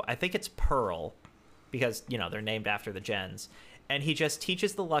Luxio. I think it's Pearl, because, they're named after the gens. And he just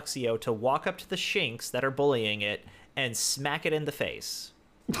teaches the Luxio to walk up to the Shinx that are bullying it and smack it in the face.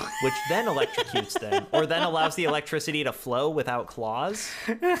 which then electrocutes them, or then allows the electricity to flow without claws.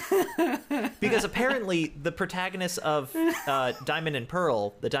 Because apparently the protagonists of Diamond and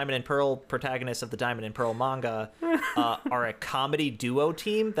Pearl, the Diamond and Pearl protagonists of the Diamond and Pearl manga, are a comedy duo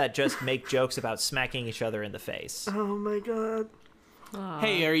team that just make jokes about smacking each other in the face. Oh my god.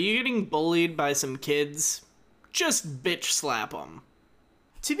 Hey, are you getting bullied by some kids? Just bitch slap them.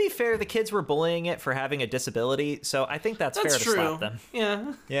 To be fair, the kids were bullying it for having a disability, so I think that's fair to true. slap them.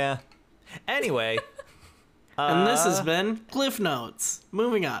 Yeah. Yeah. Anyway. And this has been Cliff Notes.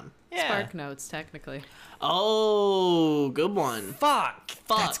 Moving on. Yeah. Spark Notes, technically. Oh, good one. Fuck.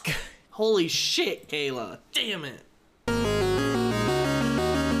 That's Fuck. Holy shit, Kayla. Damn it.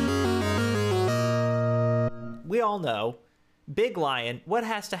 We all know. Big Lion. What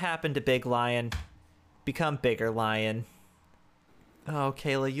has to happen to Big Lion? Become Bigger Lion. Oh,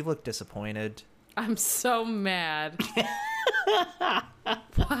 Kayla, you look disappointed. I'm so mad.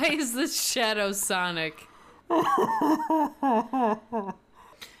 Why is this Shadow Sonic?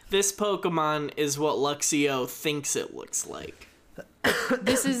 This Pokemon is what Luxio thinks it looks like.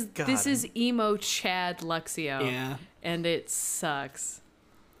 This is emo Chad Luxio. Yeah. And it sucks.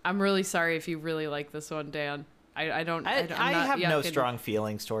 I'm really sorry if you really like this one, Dan. I have no strong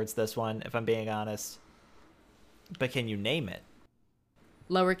feelings towards this one, if I'm being honest. But can you name it?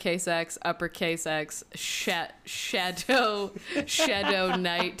 Lowercase x, uppercase x, shadow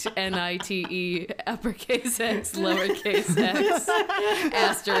knight, Nite, uppercase x, lowercase x,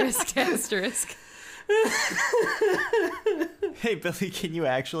 asterisk. Hey, Billy, can you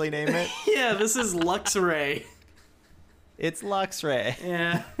actually name it? Yeah, this is Luxray. It's Luxray.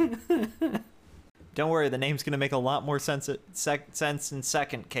 Yeah. Don't worry, the name's going to make a lot more sense in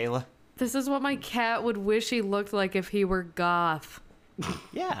second, Kayla. This is what my cat would wish he looked like if he were goth.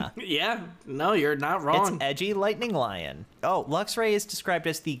 Yeah. Yeah. No, you're not wrong. It's Edgy Lightning Lion. Oh, Luxray is described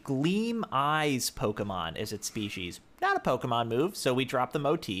as the Gleam Eyes Pokemon is its species. Not a Pokemon move, so we drop the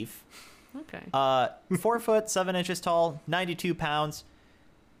motif. Okay. 4 foot, 7 inches tall, 92 pounds.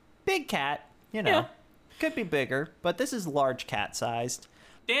 Big cat, you know. Yeah. Could be bigger, but this is large cat sized.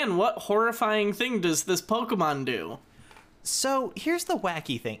 Dan, what horrifying thing does this Pokemon do? So here's the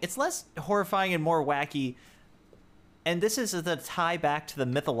wacky thing. It's less horrifying and more wacky. And this is the tie back to the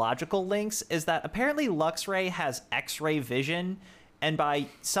mythological links, is that apparently Luxray has X-ray vision, and by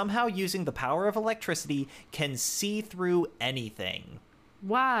somehow using the power of electricity, can see through anything.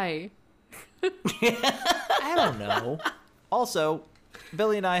 Why? I don't know. Also,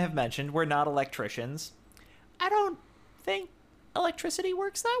 Billy and I have mentioned we're not electricians. I don't think electricity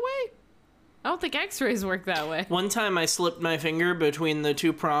works that way. I don't think x-rays work that way. One time I slipped my finger between the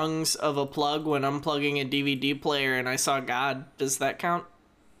two prongs of a plug when unplugging a DVD player and I saw God. Does that count?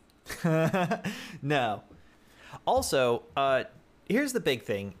 No. Also, here's the big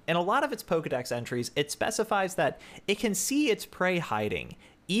thing. In a lot of its Pokedex entries, it specifies that it can see its prey hiding,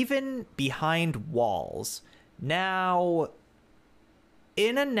 even behind walls. Now,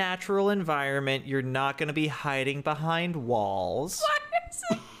 in a natural environment, you're not going to be hiding behind walls. What?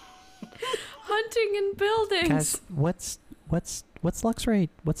 Hunting in buildings. Guys, what's Luxray?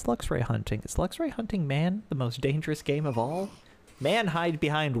 What's Luxray hunting? Is Luxray hunting man the most dangerous game of all? Man hide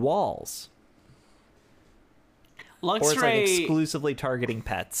behind walls. Or it's like Luxray, exclusively targeting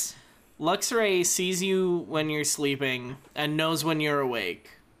pets. Luxray sees you when you're sleeping and knows when you're awake.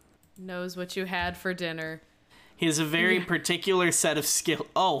 Knows what you had for dinner. He has a very particular set of skill.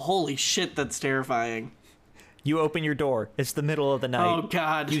 Oh, holy shit, that's terrifying. You open your door. It's the middle of the night. Oh,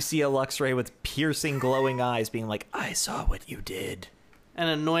 God. You see a Luxray with piercing, glowing eyes being like, I saw what you did. And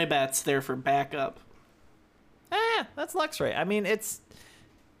a Noibat's there for backup. That's Luxray. I mean, it's...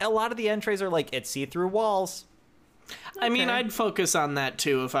 A lot of the entries are like, it's see-through walls. I mean, Okay. I'd focus on that,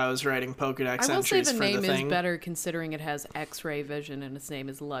 too, if I was writing Pokedex I will say entries the for name the is thing. better considering it has X-ray vision and its name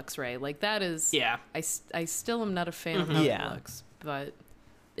is Luxray. Like, that is... Yeah. I still am not a fan of how Yeah. it looks, but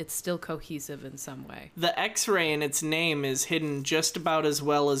it's still cohesive in some way. The X-ray in its name is hidden just about as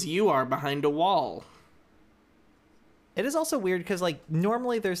well as you are behind a wall. It is also weird because, like,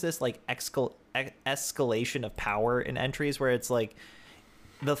 normally there's this, like, escalation of power in entries where it's, like,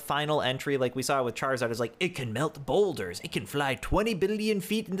 the final entry, like we saw with Charizard, is like, it can melt boulders. It can fly 20 billion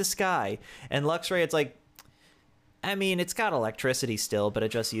feet in the sky. And Luxray, it's like, I mean, it's got electricity still, but it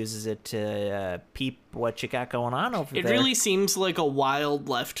just uses it to peep what you got going on over It there. really seems like a wild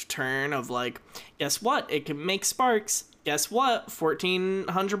left turn of like, guess what? It can make sparks. Guess what?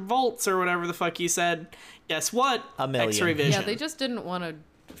 1400 volts or whatever the fuck you said. Guess what? A million. X-ray vision. Yeah, they just didn't want to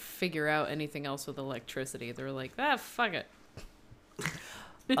figure out anything else with electricity. They were like, fuck it.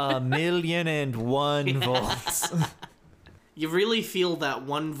 1,000,001 volts. You really feel that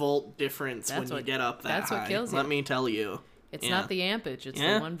 1 volt difference That's when what- you get up that that's high. what kills you. Let me tell you. It's Yeah. not the ampage, it's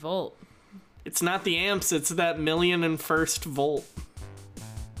Yeah. the 1 volt. It's not the amps, it's that 1,000,001st volt.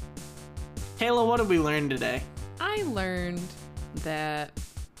 Kayla, what did we learn today? I learned that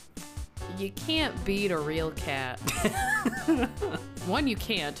you can't beat a real cat. 1, you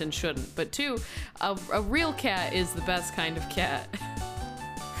can't and shouldn't, but 2, a real cat is the best kind of cat.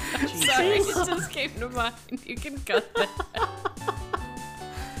 Sorry, it just came to mind. You can cut that.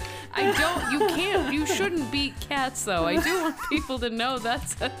 You shouldn't beat cats though. I do want people to know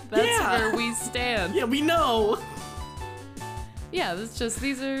that's Yeah. where we stand. Yeah, we know. Yeah, it's just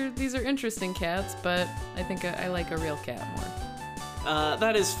these are interesting cats, but I think I like a real cat more.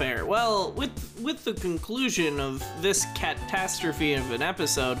 That is fair. Well, with the conclusion of this catastrophe of an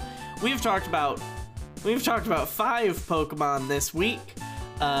episode, we've talked about 5 Pokemon this week,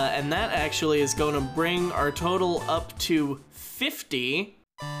 and that actually is going to bring our total up to 50.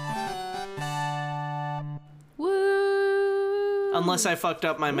 Woo! Unless I fucked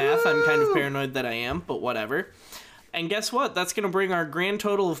up my math, I'm kind of paranoid that I am, but whatever. And guess what? That's going to bring our grand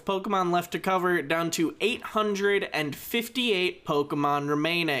total of Pokemon left to cover down to 858 Pokemon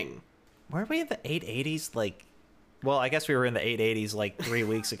remaining. Were we in the 880s? Well, I guess we were in the 880s like 3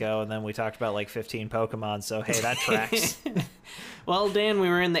 weeks ago, and then we talked about like 15 Pokemon, so hey, that tracks. Well, Dan, we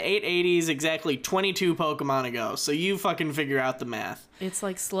were in the 880s exactly 22 Pokemon ago, so you fucking figure out the math. It's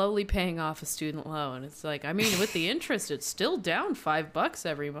like slowly paying off a student loan. It's like, I mean, with the interest, it's still down $5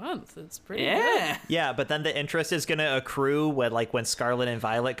 every month. It's pretty good. Yeah. Yeah, but then the interest is gonna accrue when Scarlet and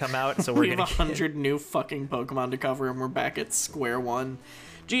Violet come out, so we're We have gonna 100 new fucking Pokemon to cover, and we're back at square one.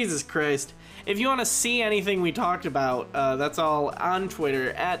 Jesus Christ. If you want to see anything we talked about, that's all on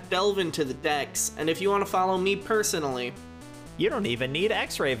Twitter, at DelveIntoTheDex. And if you want to follow me personally, You don't even need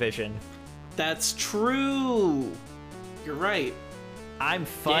X-ray vision. that's true. You're right. I'm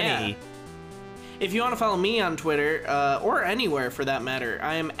funny. Yeah. If you want to follow me on Twitter, or anywhere for that matter,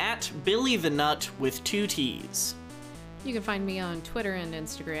 I am at Billy the Nut with 2 T's. You can find me on Twitter and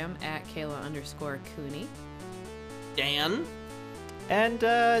Instagram at Kayla_Cooney. Dan? And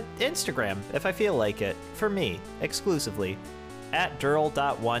Instagram, if I feel like it, for me, exclusively, at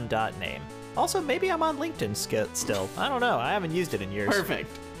Durl.1.name. Also, maybe I'm on LinkedIn still. I don't know. I haven't used it in years. Perfect.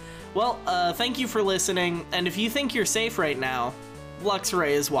 Well, thank you for listening, and if you think you're safe right now,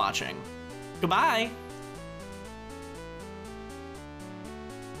 Luxray is watching. Goodbye!